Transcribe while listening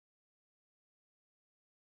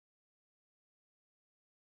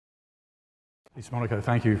Lisa Monaco,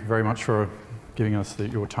 thank you very much for giving us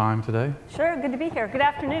your time today. Sure, good to be here. Good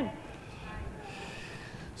afternoon.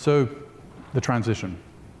 So, the transition,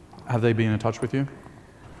 have they been in touch with you?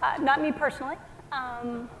 Not me personally.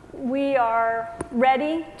 We are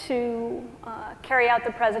ready to carry out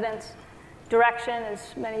the President's direction.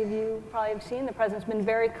 As many of you probably have seen, the President's been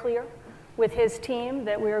very clear with his team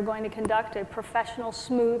that we are going to conduct a professional,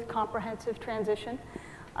 smooth, comprehensive transition.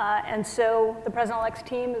 And so the President-elect's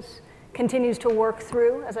team continues to work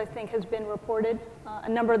through, as I think has been reported, a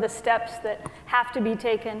number of the steps that have to be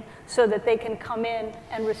taken so that they can come in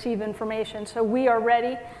and receive information. So we are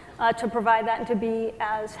ready to provide that and to be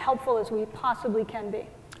as helpful as we possibly can be.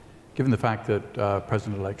 Given the fact that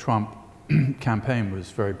President-elect Trump campaign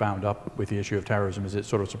was very bound up with the issue of terrorism, is it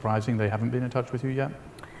sort of surprising they haven't been in touch with you yet?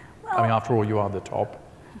 Well, I mean, after all, you are the top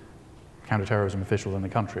counterterrorism official in the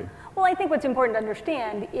country. Well, I think what's important to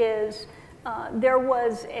understand is there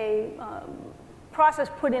was a process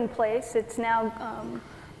put in place. It's now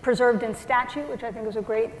preserved in statute, which I think was a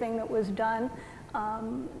great thing that was done.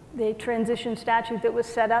 The transition statute that was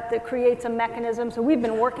set up that creates a mechanism. So we've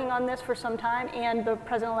been working on this for some time, and the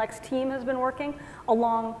President-elect's team has been working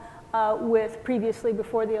along with previously,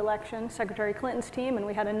 before the election, Secretary Clinton's team, and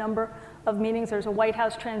we had a number of meetings. There's a White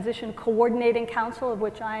House Transition Coordinating Council, of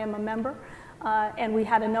which I am a member, and we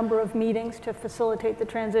had a number of meetings to facilitate the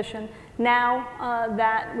transition. Now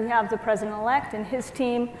that we have the President-elect and his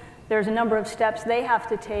team, there's a number of steps they have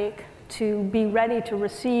to take to be ready to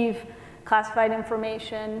receive classified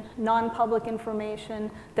information, non-public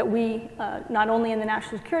information that we, not only in the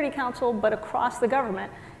National Security Council, but across the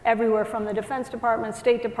government, everywhere from the Defense Department,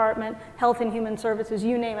 State Department, Health and Human Services,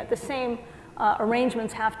 you name it, the same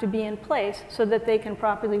arrangements have to be in place so that they can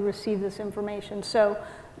properly receive this information. So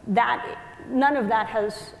that, none of that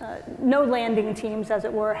has, no landing teams, as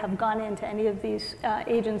it were, have gone into any of these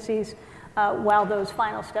agencies while those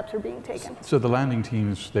final steps are being taken. So the landing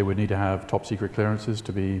teams, they would need to have top secret clearances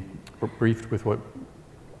to be briefed with what?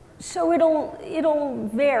 So it'll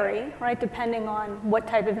vary, right, depending on what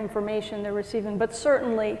type of information they're receiving, but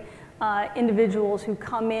certainly individuals who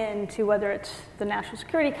come in to, whether it's the National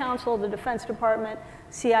Security Council, the Defense Department,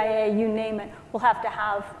 CIA, you name it, will have to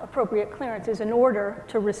have appropriate clearances in order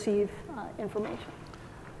to receive information.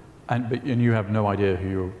 And you have no idea who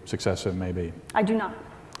your successor may be? I do not.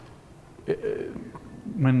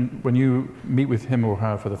 When you meet with him or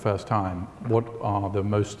her for the first time, what are the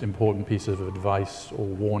most important pieces of advice or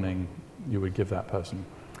warning you would give that person?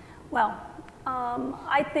 Well,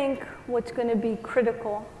 I think what's going to be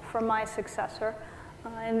critical for my successor,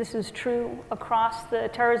 and this is true across the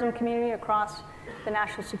terrorism community, across the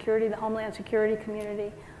national security, the homeland security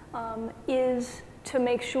community, is to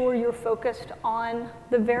make sure you're focused on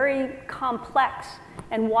the very complex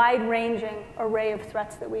and wide-ranging array of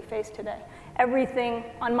threats that we face today. Everything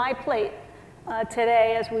on my plate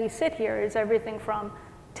today as we sit here is everything from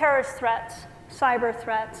terrorist threats, cyber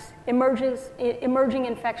threats, emerging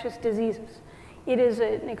infectious diseases. It is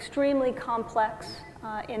an extremely complex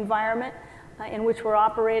environment in which we're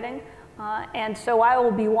operating, and so I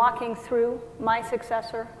will be walking through my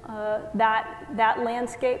successor that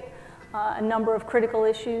landscape, a number of critical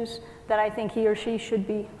issues that I think he or she should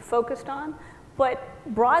be focused on. But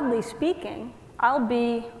broadly speaking, I'll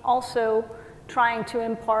be also trying to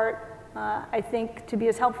impart, I think, to be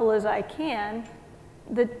as helpful as I can,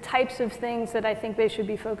 the types of things that I think they should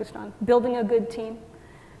be focused on. Building a good team,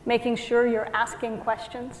 making sure you're asking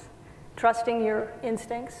questions, trusting your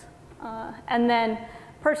instincts, and then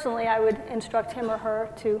personally I would instruct him or her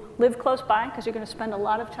to live close by, because you're going to spend a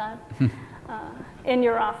lot of time in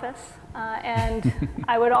your office, and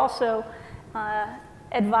I would also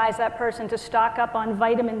advise that person to stock up on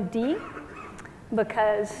vitamin D,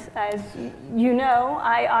 because as you know,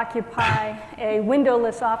 I occupy a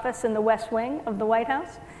windowless office in the West Wing of the White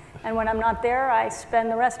House, and when I'm not there, I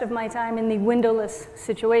spend the rest of my time in the windowless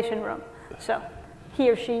Situation Room. So he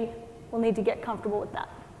or she will need to get comfortable with that.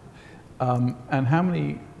 And how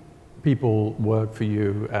many people work for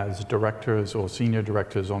you as directors or senior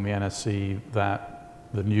directors on the NSC that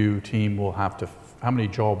the new team will have to, how many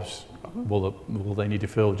jobs will they need to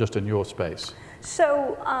fill just in your space?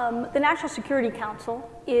 So the National Security Council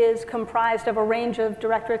is comprised of a range of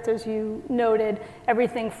directorates, as you noted,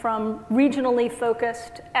 everything from regionally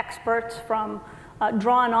focused experts from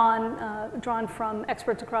drawn from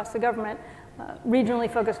experts across the government,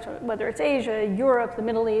 regionally focused, whether it's Asia, Europe, the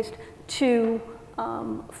Middle East, to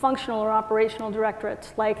functional or operational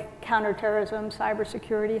directorates like counterterrorism,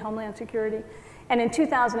 cybersecurity, homeland security. And in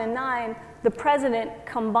 2009, the president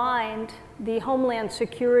combined the Homeland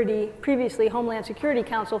Security, previously Homeland Security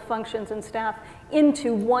Council functions and staff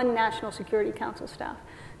into one National Security Council staff.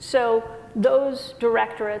 So those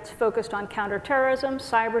directorates focused on counterterrorism,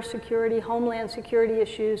 cybersecurity, homeland security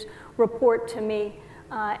issues report to me,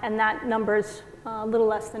 and that number's a little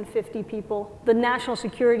less than 50 people. The national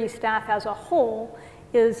security staff as a whole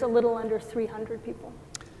is a little under 300 people.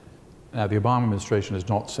 Now, the Obama administration has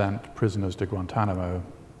not sent prisoners to Guantanamo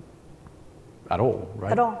at all,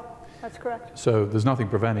 right? At all, that's correct. So there's nothing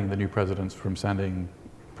preventing the new presidents from sending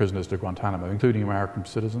prisoners to Guantanamo, including American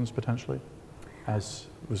citizens potentially, as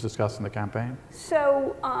was discussed in the campaign?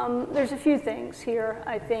 So there's a few things here.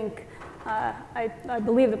 I think, I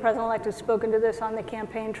believe the president-elect has spoken to this on the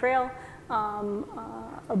campaign trail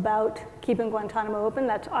about keeping Guantanamo open.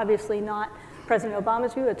 That's obviously not President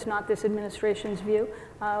Obama's view. It's not this administration's view.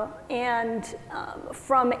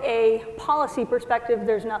 From a policy perspective,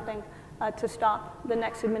 there's nothing to stop the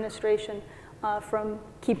next administration from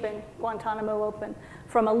keeping Guantanamo open.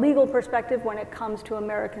 From a legal perspective, when it comes to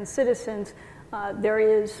American citizens, there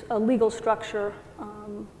is a legal structure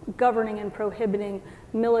governing and prohibiting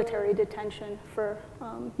military detention for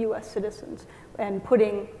US citizens and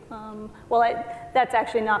putting, that's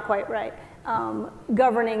actually not quite right,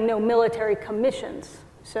 governing no military commissions,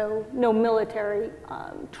 so no military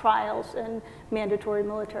trials and mandatory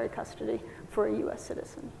military custody for a US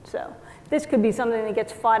citizen. So this could be something that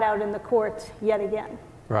gets fought out in the courts yet again.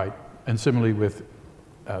 Right, and similarly with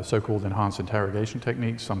so-called enhanced interrogation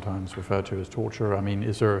techniques, sometimes referred to as torture. I mean,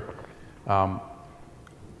 is there a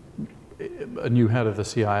new head of the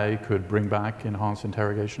CIA could bring back enhanced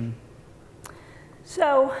interrogation?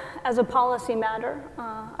 So, as a policy matter,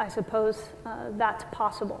 I suppose that's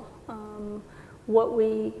possible. What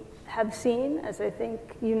we have seen, as I think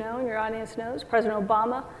you know and your audience knows, President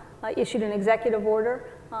Obama issued an executive order.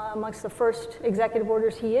 Amongst the first executive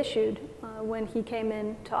orders he issued when he came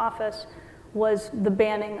into office was the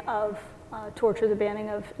banning of torture, the banning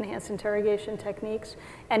of enhanced interrogation techniques,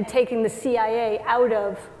 and taking the CIA out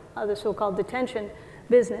of the so-called detention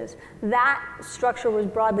business. That structure was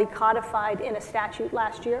broadly codified in a statute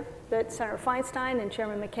last year that Senator Feinstein and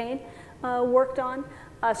Chairman McCain worked on.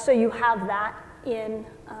 So you have that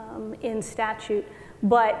in statute,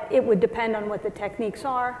 but it would depend on what the techniques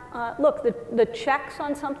are. Look, the checks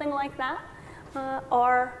on something like that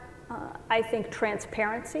are, I think,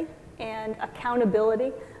 transparency and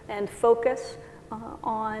accountability and focus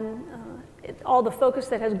on all the focus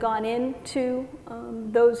that has gone into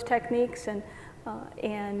those techniques and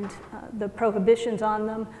the prohibitions on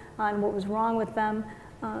them, on what was wrong with them,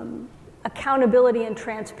 accountability and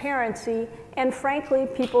transparency, and frankly,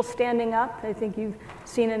 people standing up. I think you've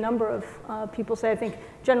seen a number of people say, I think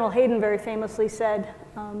General Hayden very famously said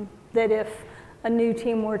that if a new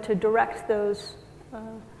team were to direct those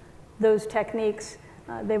techniques,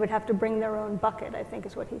 they would have to bring their own bucket, I think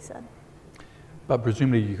is what he said. But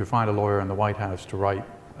presumably you could find a lawyer in the White House to write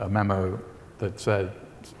a memo that said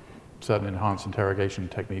certain enhanced interrogation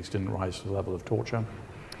techniques didn't rise to the level of torture?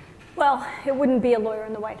 Well, it wouldn't be a lawyer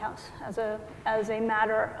in the White House. As a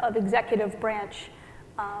matter of executive branch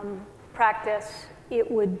practice,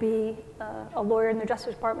 it would be a lawyer in the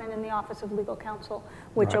Justice Department in the Office of Legal Counsel,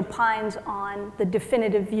 which opines on the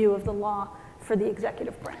definitive view of the law for the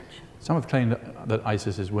executive branch. Some have claimed that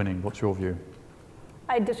ISIS is winning. What's your view?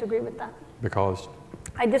 I disagree with that. Because?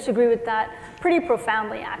 I disagree with that pretty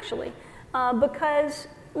profoundly, actually. Because,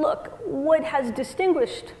 look, what has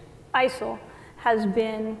distinguished ISIL has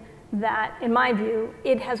been that, in my view,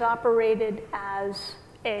 it has operated as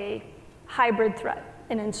a hybrid threat,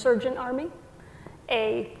 an insurgent army,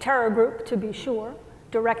 a terror group, to be sure,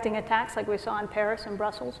 directing attacks like we saw in Paris and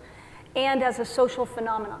Brussels, and as a social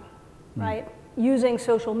phenomenon, right? Using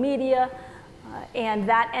social media and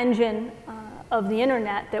that engine of the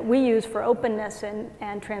internet that we use for openness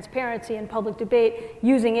and transparency and public debate,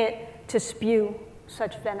 using it to spew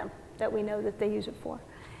such venom that we know that they use it for.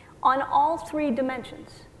 On all three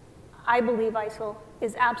dimensions, I believe ISIL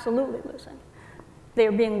is absolutely losing. They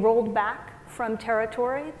are being rolled back from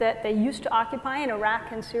territory that they used to occupy in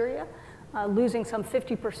Iraq and Syria, losing some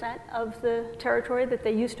 50% of the territory that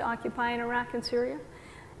they used to occupy in Iraq and Syria.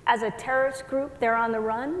 As a terrorist group, they're on the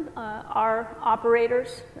run. Our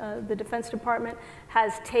operators, the Defense Department,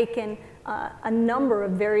 has taken a number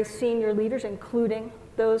of very senior leaders, including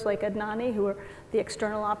those like Adnani, who are the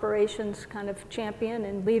external operations kind of champion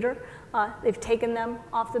and leader. They've taken them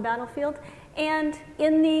off the battlefield. And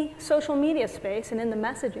in the social media space and in the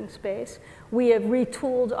messaging space, we have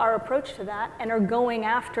retooled our approach to that and are going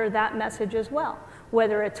after that message as well,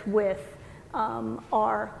 whether it's with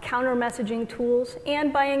our counter-messaging tools,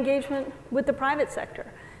 and by engagement with the private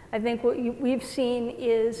sector. I think what we've seen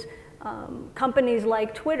is companies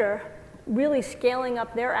like Twitter really scaling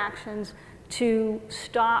up their actions to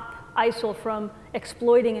stop ISIL from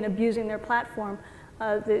exploiting and abusing their platform.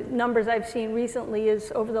 The numbers I've seen recently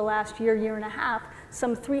is over the last year, year and a half,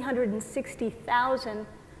 some 360,000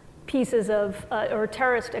 pieces of, or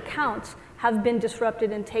terrorist accounts have been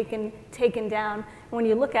disrupted and taken down. And when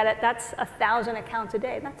you look at it, that's 1,000 accounts a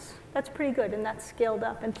day. That's pretty good, and that's scaled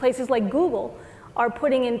up. And places like Google are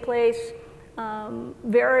putting in place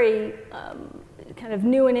very kind of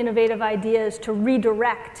new and innovative ideas to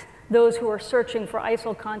redirect those who are searching for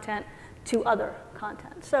ISIL content to other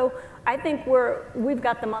content. So I think we've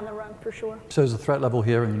got them on the run for sure. So is the threat level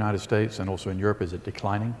here in the United States and also in Europe, is it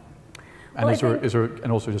declining? And Well,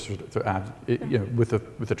 and also just to add, you know, with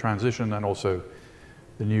the transition and also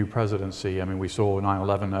the new presidency, I mean, we saw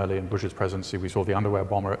 9/11 early in Bush's presidency, we saw the underwear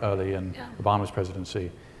bomber early in Obama's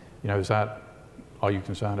presidency. You know, are you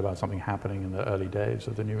concerned about something happening in the early days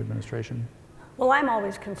of the new administration? Well, I'm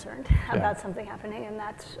always concerned about something happening, and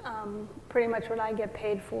that's pretty much what I get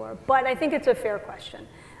paid for. But I think it's a fair question.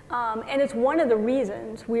 And it's one of the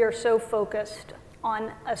reasons we are so focused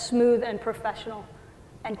on a smooth and professional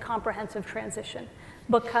and comprehensive transition.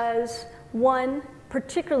 Because one,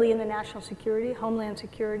 particularly in the national security, homeland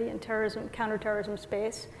security, and terrorism, counterterrorism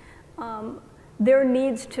space, there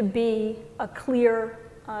needs to be a clear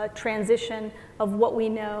transition of what we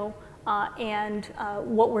know and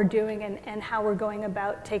what we're doing and how we're going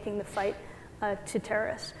about taking the fight to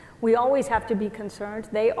terrorists. We always have to be concerned.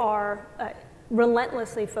 They are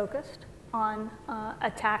relentlessly focused on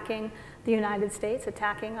attacking the United States,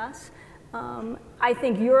 attacking us. I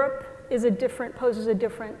think Europe poses a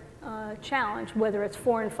different challenge, whether it's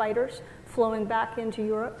foreign fighters flowing back into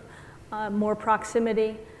Europe, more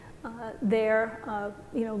proximity there,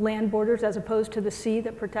 you know, land borders as opposed to the sea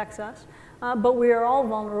that protects us. But we are all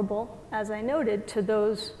vulnerable, as I noted, to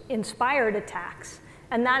those inspired attacks.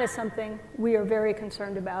 And that is something we are very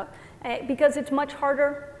concerned about because it's much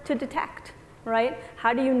harder to detect, right?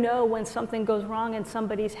 How do you know when something goes wrong in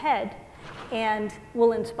somebody's head and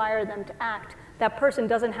will inspire them to act? That person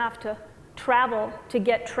doesn't have to travel to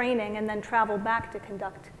get training and then travel back to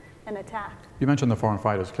conduct an attack. You mentioned the foreign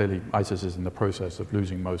fighters. Clearly, ISIS is in the process of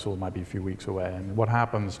losing Mosul, might be a few weeks away. And what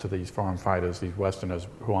happens to these foreign fighters, these Westerners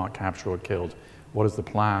who aren't captured or killed? What is the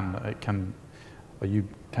plan?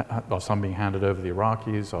 Are some being handed over to the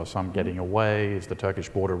Iraqis? Are some getting away? Is the Turkish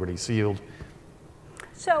border really sealed?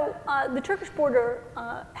 So the Turkish border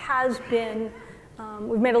has been,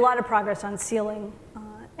 we've made a lot of progress on sealing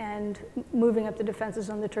and moving up the defenses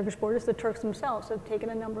on the Turkish borders. The Turks themselves have taken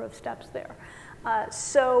a number of steps there.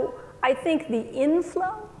 So I think the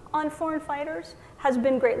inflow on foreign fighters has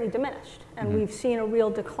been greatly diminished, and we've seen a real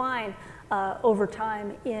decline over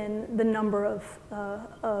time in the number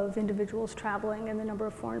of individuals traveling and the number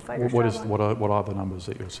of foreign fighters traveling. What are the numbers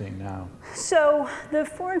that you're seeing now? So the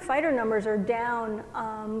foreign fighter numbers are down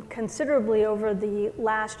considerably over the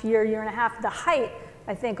last year, year and a half. The height,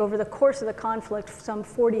 I think, over the course of the conflict, some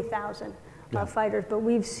 40,000 fighters, but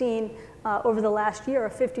we've seen over the last year a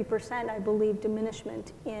 50%, I believe,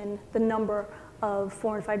 diminishment in the number of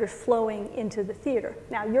foreign fighters flowing into the theater.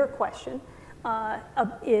 Now, your question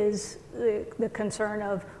is the concern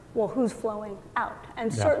of, well, who's flowing out?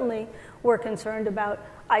 And certainly we're concerned about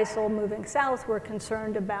ISIL moving south. We're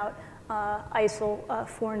concerned about ISIL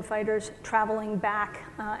foreign fighters traveling back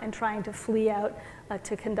and trying to flee out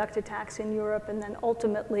to conduct attacks in Europe, and then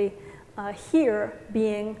ultimately here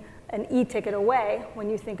being an e-ticket away when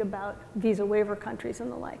you think about visa waiver countries and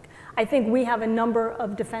the like. I think we have a number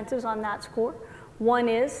of defenses on that score. One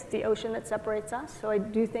is the ocean that separates us. So I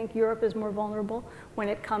do think Europe is more vulnerable when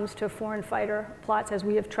it comes to foreign fighter plots, as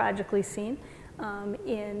we have tragically seen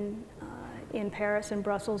in Paris and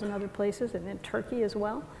Brussels and other places, and in Turkey as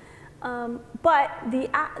well. But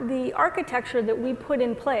the architecture that we put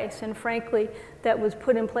in place, and frankly, that was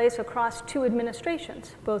put in place across two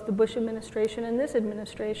administrations, both the Bush administration and this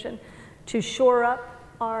administration, to shore up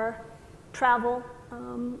our travel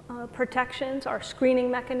protections, our screening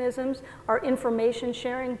mechanisms, our information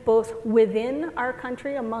sharing, both within our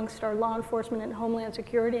country amongst our law enforcement and homeland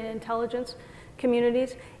security and intelligence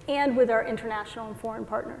communities, and with our international and foreign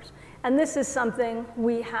partners. And this is something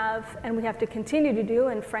we have, and we have to continue to do,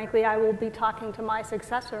 and frankly, I will be talking to my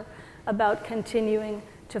successor about continuing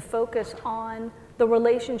to focus on the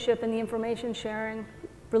relationship and the information sharing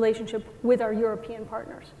relationship with our European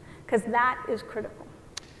partners, because that is critical.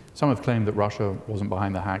 Some have claimed that Russia wasn't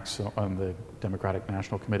behind the hacks on the Democratic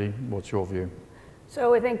National Committee. What's your view?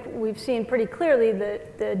 So I think we've seen pretty clearly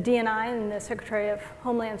that the DNI and the Secretary of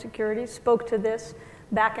Homeland Security spoke to this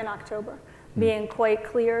back in October, being quite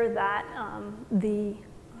clear that the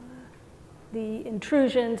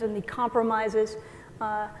intrusions and the compromises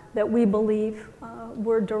that we believe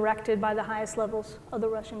were directed by the highest levels of the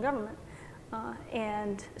Russian government.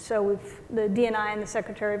 And so the DNI and the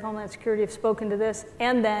Secretary of Homeland Security have spoken to this,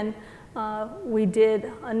 and then we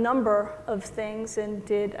did a number of things and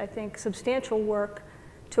did, I think, substantial work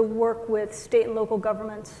to work with state and local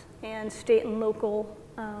governments and state and local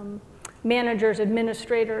managers,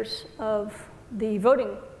 administrators of the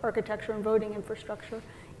voting architecture and voting infrastructure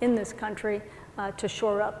in this country to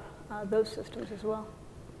shore up those systems as well.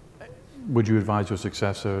 Would you advise your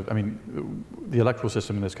successor, I mean, the electoral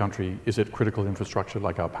system in this country, is it critical infrastructure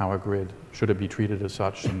like our power grid? Should it be treated as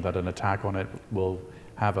such, and that an attack on it will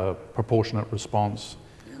have a proportionate response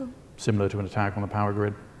similar to an attack on the power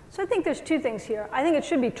grid? So I think there's two things here. I think it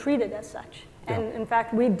should be treated as such. And in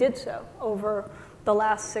fact, we did so over the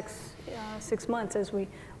last six months as we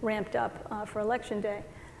ramped up for Election Day.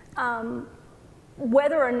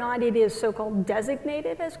 Whether or not it is so-called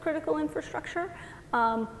designated as critical infrastructure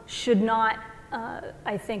should not,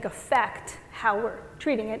 I think, affect how we're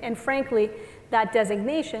treating it. And frankly, that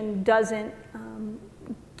designation doesn't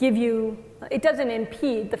give you, it doesn't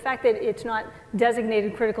impede, the fact that it's not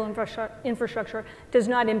designated critical infrastructure does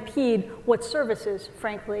not impede what services,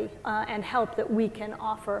 frankly, and help that we can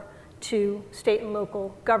offer to state and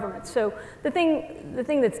local governments. So the thing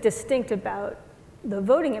that's distinct about the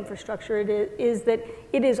voting infrastructure is that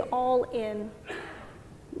it is all in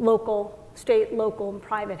local, state, local, and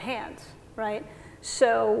private hands, right?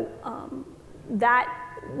 So that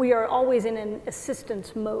we are always in an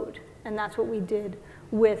assistance mode, and that's what we did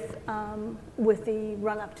with the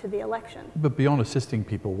run-up to the election. But beyond assisting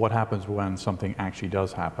people, what happens when something actually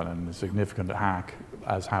does happen, and a significant hack,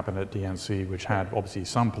 as happened at DNC, which had obviously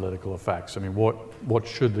some political effects? I mean, what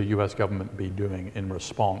should the US government be doing in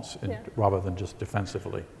response rather than just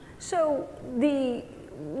defensively? So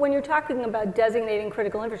when you're talking about designating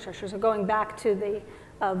critical infrastructure, so going back to the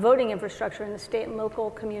voting infrastructure in the state and local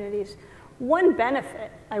communities, one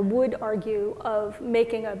benefit, I would argue, of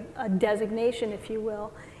making a designation, if you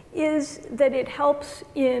will, is that it helps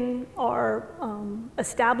in our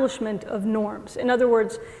establishment of norms. In other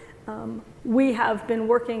words, we have been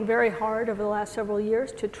working very hard over the last several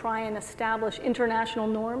years to try and establish international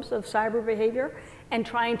norms of cyber behavior and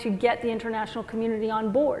trying to get the international community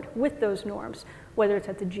on board with those norms, whether it's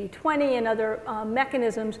at the G20 and other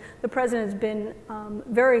mechanisms. The president has been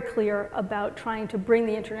very clear about trying to bring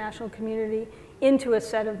the international community into a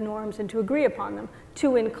set of norms and to agree upon them,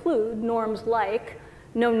 to include norms like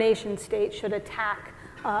no nation state should attack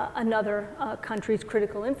another country's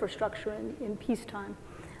critical infrastructure in peacetime.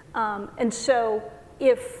 And so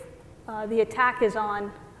if the attack is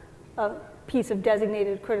on a piece of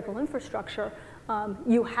designated critical infrastructure,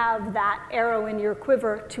 you have that arrow in your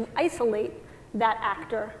quiver to isolate that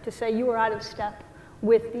actor, to say you are out of step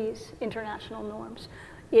with these international norms.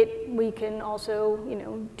 We can also,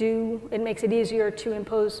 it makes it easier to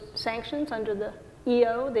impose sanctions under the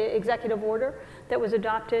EO, the executive order that was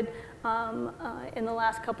adopted in the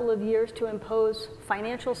last couple of years to impose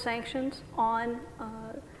financial sanctions on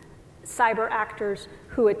cyber actors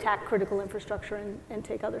who attack critical infrastructure and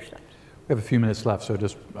take other steps. We have a few minutes left, so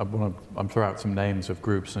I want to throw out some names of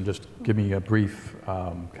groups and just give me a brief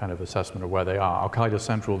kind of assessment of where they are. Al-Qaeda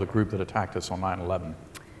Central, the group that attacked us on 9/11.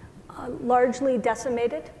 Largely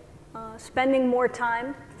decimated, spending more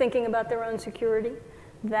time thinking about their own security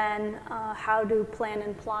than how to plan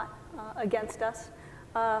and plot against us,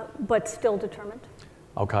 but still determined.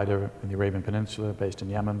 Al-Qaeda in the Arabian Peninsula, based in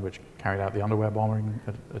Yemen, which carried out the underwear bombing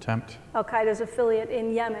attempt. Al-Qaeda's affiliate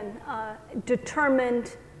in Yemen,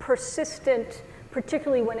 determined, persistent,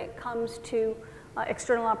 particularly when it comes to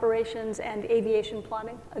external operations and aviation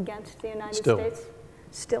plotting against the United States.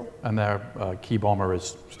 Still. And their key bomber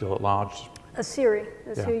is still at large? Asiri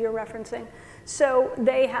is who you're referencing. So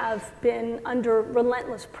they have been under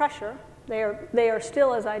relentless pressure. They are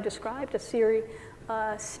still, as I described, Asiri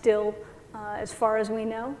still, as far as we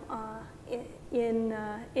know, in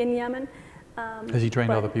Yemen. Has he trained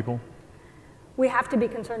other people? We have to be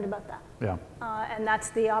concerned about that. Yeah. And that's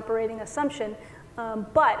the operating assumption.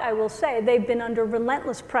 But I will say they've been under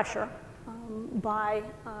relentless pressure by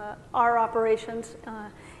our operations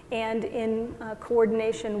and in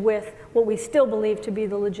coordination with what we still believe to be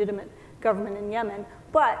the legitimate government in Yemen.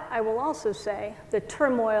 But I will also say the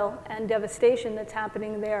turmoil and devastation that's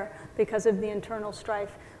happening there because of the internal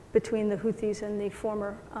strife between the Houthis and the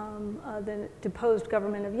the deposed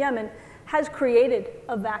government of Yemen has created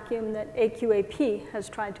a vacuum that AQAP has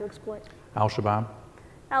tried to exploit. Al-Shabaab?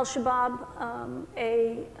 Al-Shabaab,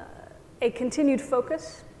 a continued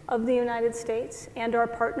focus of the United States and our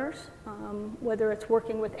partners, whether it's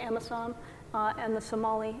working with AMISOM and the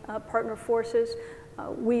Somali partner forces.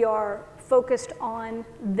 We are focused on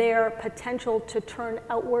their potential to turn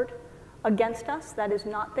outward against us. That is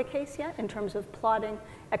not the case yet in terms of plotting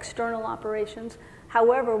external operations.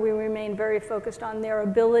 However, we remain very focused on their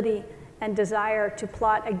ability and desire to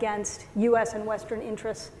plot against US and Western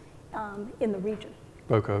interests in the region.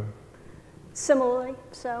 Boko? Similarly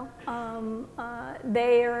so.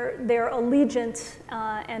 Their allegiance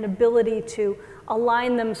and ability to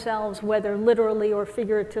align themselves, whether literally or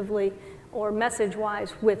figuratively or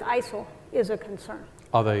message-wise, with ISIL is a concern.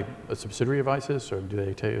 Are they a subsidiary of ISIS, or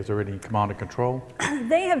is there any command and control?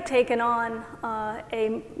 They have taken on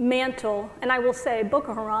a mantle, and I will say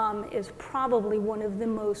Boko Haram is probably one of the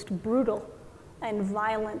most brutal and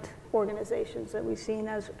violent organizations that we've seen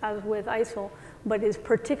as with ISIL, but is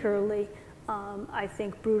particularly, I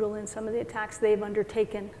think, brutal in some of the attacks they've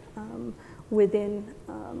undertaken within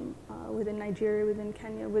Nigeria, within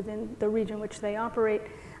Kenya, within the region which they operate.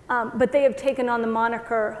 But they have taken on the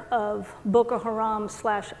moniker of Boko Haram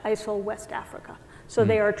 / ISIL West Africa. So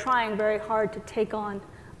they are trying very hard to take on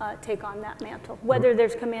that mantle. Whether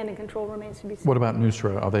there's command and control remains to be seen. What about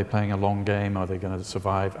Nusra? Are they playing a long game? Are they going to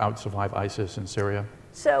out-survive ISIS in Syria?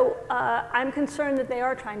 So I'm concerned that they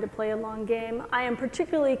are trying to play a long game. I am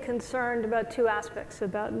particularly concerned about two aspects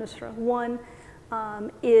about Nusra. One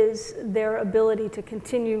is their ability to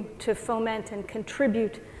continue to foment and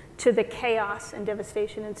contribute to the chaos and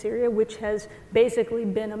devastation in Syria, which has basically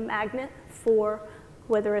been a magnet for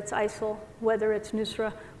whether it's ISIL, whether it's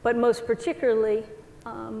Nusra, but most particularly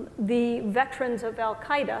the veterans of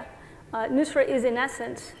Al-Qaeda. Nusra is, in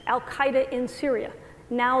essence, Al-Qaeda in Syria,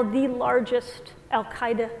 now the largest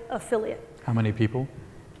Al-Qaeda affiliate. How many people?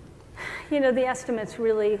 You know, the estimates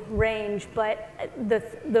really range, but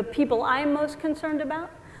the people I'm most concerned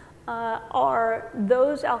about are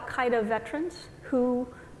those Al-Qaeda veterans who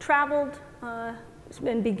traveled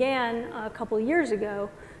and began a couple of years ago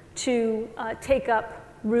to take up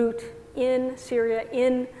root in Syria,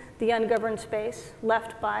 in the ungoverned space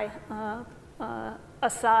left by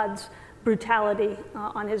Assad's brutality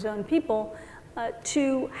on his own people,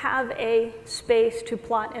 to have a space to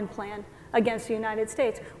plot and plan against the United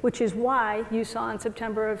States, which is why you saw in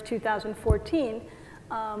September of 2014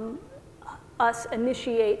 us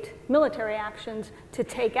initiate military actions to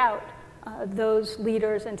take out those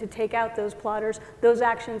leaders and to take out those plotters. Those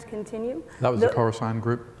actions continue. That was the Khorasan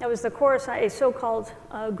group? That was the Khorasan, a so-called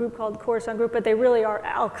group called Khorasan group, but they really are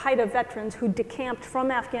Al-Qaeda veterans who decamped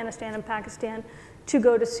from Afghanistan and Pakistan to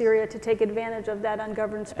go to Syria to take advantage of that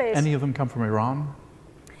ungoverned space. Any of them come from Iran?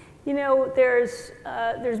 You know, there's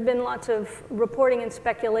been lots of reporting and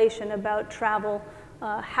speculation about travel,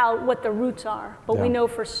 what the routes are, but we know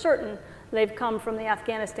for certain they've come from the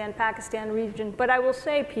Afghanistan-Pakistan region. But I will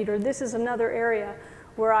say, Peter, this is another area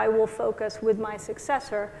where I will focus with my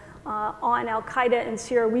successor on Al-Qaeda in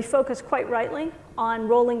Syria. We focus quite rightly on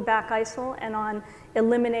rolling back ISIL and on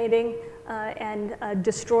eliminating and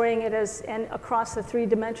destroying it and across the three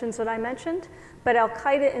dimensions that I mentioned. But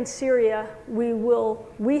Al-Qaeda in Syria,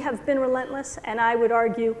 we have been relentless, and I would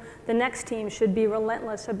argue the next team should be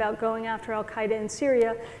relentless about going after Al-Qaeda in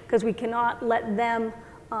Syria, because we cannot let them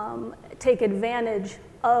take advantage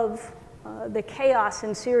of the chaos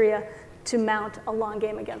in Syria to mount a long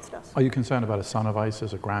game against us. Are you concerned about a son of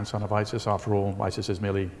ISIS, a grandson of ISIS? After all, ISIS is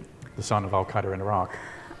merely the son of Al-Qaeda in Iraq.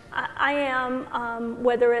 I am,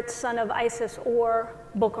 whether it's son of ISIS or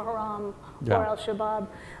Boko Haram or Al-Shabaab,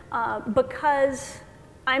 because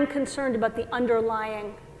I'm concerned about the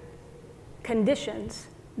underlying conditions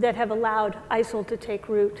that have allowed ISIL to take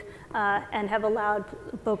root and have allowed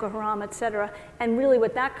Boko Haram, et cetera. And really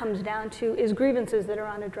what that comes down to is grievances that are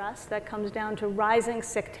unaddressed. That comes down to rising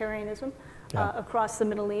sectarianism across the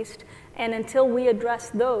Middle East. And until we address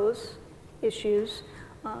those issues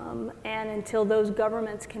and until those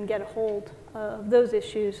governments can get a hold of those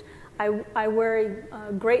issues, I worry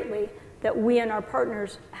greatly that we and our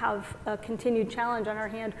partners have a continued challenge on our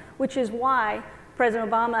hand, which is why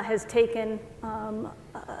President Obama has taken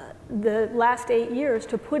the last 8 years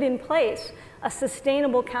to put in place a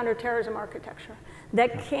sustainable counterterrorism architecture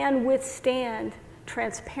that can withstand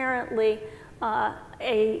transparently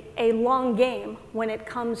a long game when it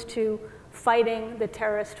comes to fighting the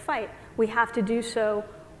terrorist fight. We have to do so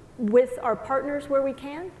with our partners where we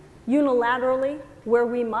can, unilaterally where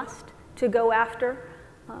we must, to go after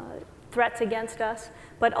threats against us,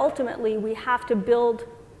 but ultimately we have to build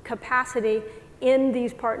capacity in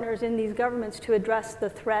these partners, in these governments, to address the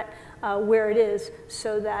threat where it is,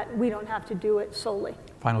 so that we don't have to do it solely.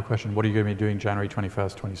 Final question, what are you going to be doing January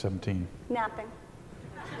 21st, 2017? Napping.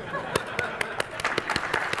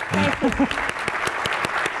 Thank you.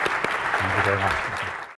 Thank you very much.